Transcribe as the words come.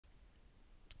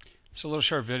It's a little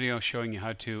short video showing you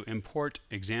how to import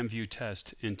Examview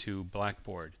test into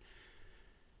Blackboard.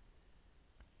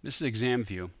 This is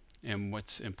Examview, and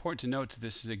what's important to note,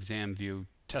 this is Examview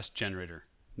test generator,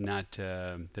 not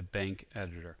the bank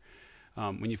editor.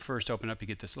 When you first open up, you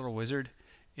get this little wizard,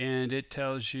 and it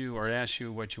tells you, or it asks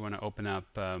you what you want to open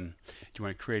up. Do you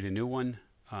want to create a new one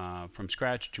from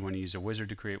scratch? Do you want to use a wizard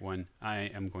to create one?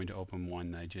 I am going to open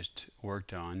one I just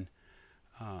worked on.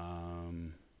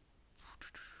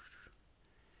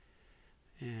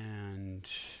 And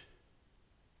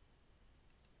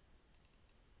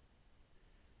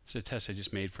it's a test I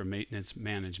just made for maintenance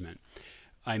management.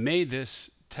 I made this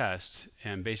test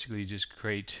and basically just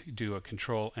do a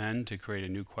control N to create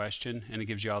a new question, and it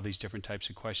gives you all these different types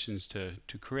of questions to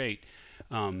create.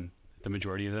 The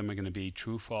majority of them are going to be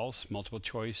true, false, multiple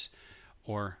choice,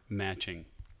 or matching.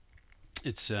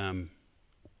 It's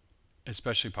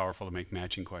especially powerful to make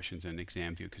matching questions in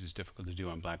Examview because it's difficult to do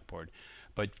on Blackboard.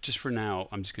 But just for now,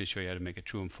 I'm just going to show you how to make a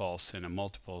true and false and a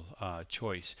multiple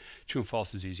choice. True and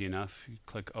false is easy enough. You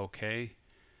click OK,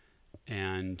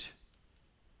 and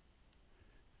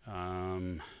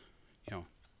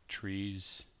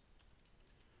trees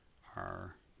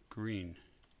are green.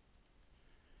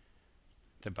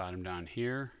 The bottom down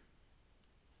here,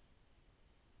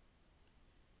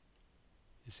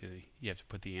 you see you have to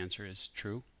put the answer as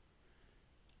true,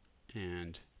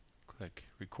 and click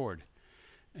record.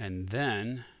 And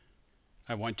then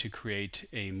I want to create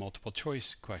a multiple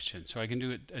choice question, so I can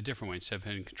do it a different way. Instead of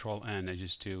hitting control N, I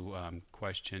just do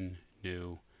question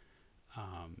new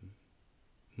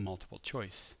multiple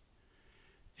choice,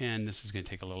 and this is going to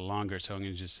take a little longer, so I'm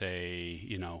going to just say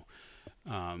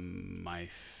my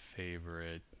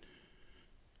favorite.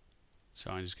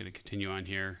 So I'm just going to continue on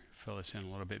here, fill this in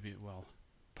a little bit, well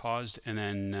paused, and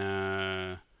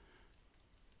then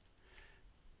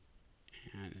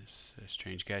and it's a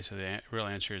strange guy. So the real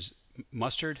answer is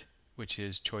mustard, which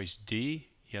is choice D.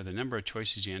 You have the number of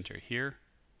choices you enter here.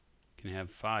 You can have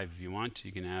 5 if you want.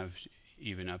 You can have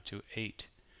even up to 8.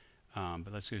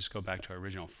 But let's just go back to our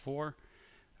original 4.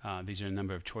 These are the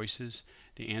number of choices.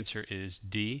 The answer is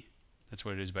D. That's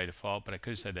what it is by default, but I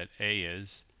could have said that A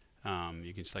is.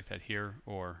 You can select that here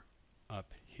or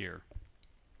up here.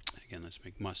 Again, let's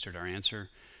make mustard our answer.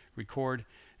 Record,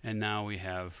 and now we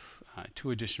have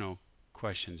 2 additional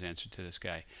questions answered to this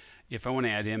guy. If I want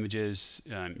to add images,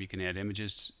 you can add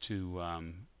images to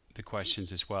the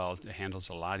questions as well. The handle's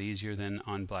a lot easier than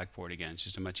on Blackboard. Again, it's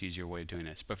just a much easier way of doing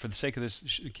this. But for the sake of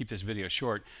this, keep this video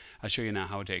short, I'll show you now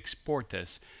how to export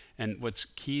this. And what's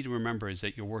key to remember is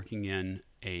that you're working in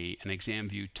an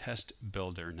Examview test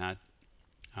builder, not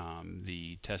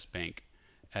the test bank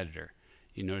editor.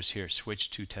 You notice here, switch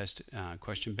to test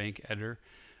question bank editor.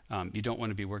 You don't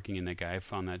want to be working in that guy. I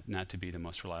found that not to be the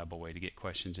most reliable way to get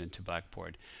questions into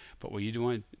Blackboard. But what you do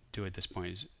want to do at this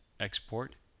point is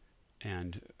export.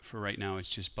 And for right now, it's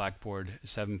just Blackboard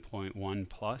 7.1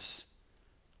 plus.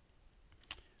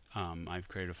 I've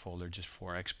created a folder just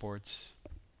for exports.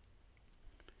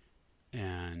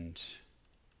 And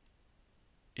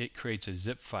it creates a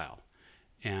zip file.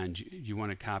 And you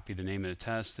want to copy the name of the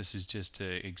test. This is just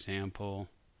an example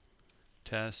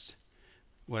test.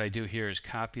 What I do here is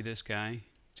copy this guy,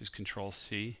 just Control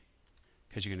C,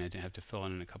 because you're going to have to fill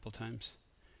in a couple times.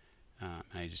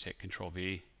 I just hit Control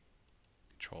V,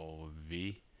 Control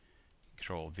V,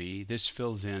 Control V. This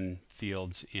fills in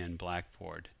fields in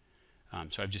Blackboard.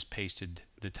 So I've just pasted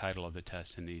the title of the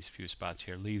test in these few spots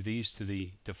here. Leave these to the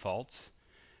defaults,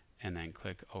 and then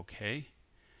click OK.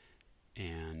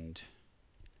 And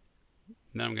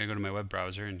now I'm going to go to my web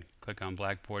browser and click on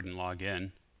Blackboard and log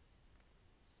in.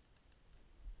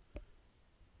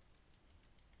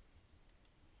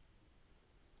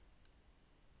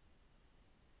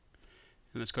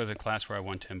 And let's go to the class where I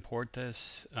want to import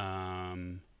this.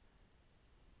 Going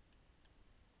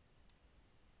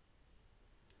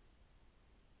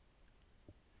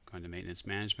to maintenance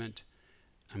management.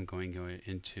 I'm going to go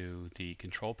into the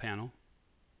control panel,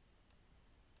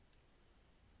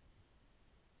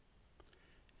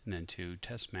 and then to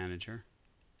test manager.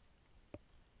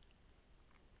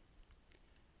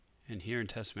 And here in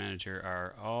test manager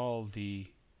are all the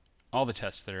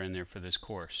tests that are in there for this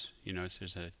course. You notice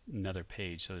there's another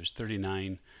page, so there's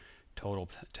 39 total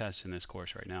tests in this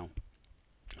course right now.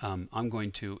 I'm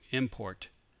going to import,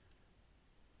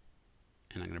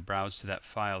 and I'm going to browse to that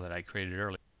file that I created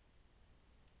earlier.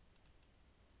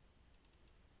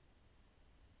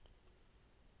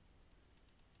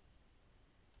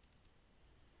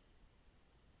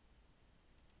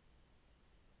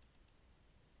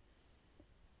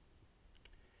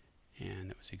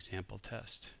 And it was example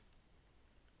test.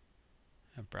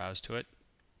 I've browsed to it,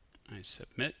 I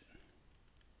submit,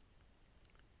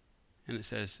 and it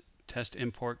says test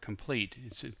import complete.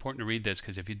 It's important to read this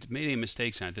because if you made any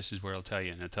mistakes on it, this is where it'll tell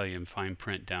you, and it'll tell you in fine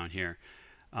print down here.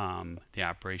 The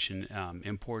operation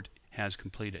import has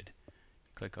completed.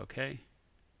 Click OK,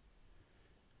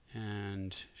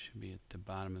 and should be at the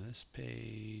bottom of this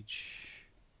page.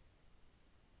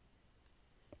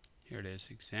 Here it is,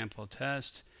 example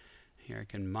test. Here I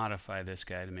can modify this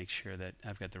guy to make sure that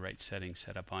I've got the right settings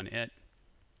set up on it.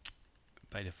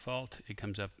 By default, it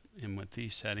comes up in with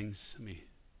these settings. Let me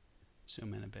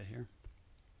zoom in a bit here.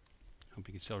 Hope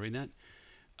you can still read that.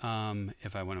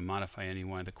 If I want to modify any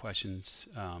one of the questions,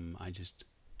 I just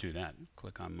do that.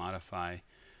 Click on modify,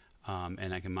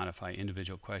 and I can modify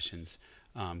individual questions.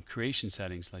 Creation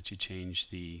settings let you change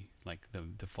the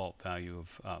default value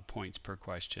of points per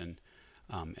question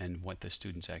and what the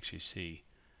students actually see.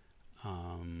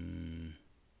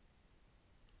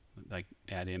 Like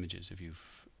add images if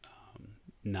you've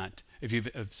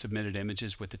submitted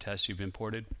images with the test you've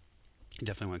imported, you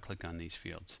definitely want to click on these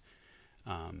fields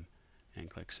and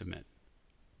click submit.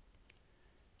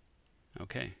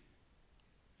 Okay,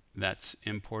 that's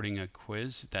importing a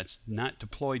quiz. That's not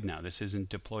deployed now. This isn't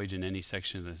deployed in any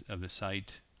section of the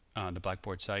site, the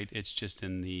Blackboard site. It's just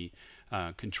in the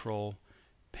control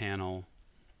panel.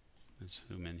 Let's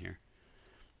zoom in here.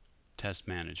 Test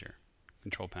manager,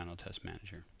 control panel test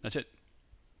manager. That's it.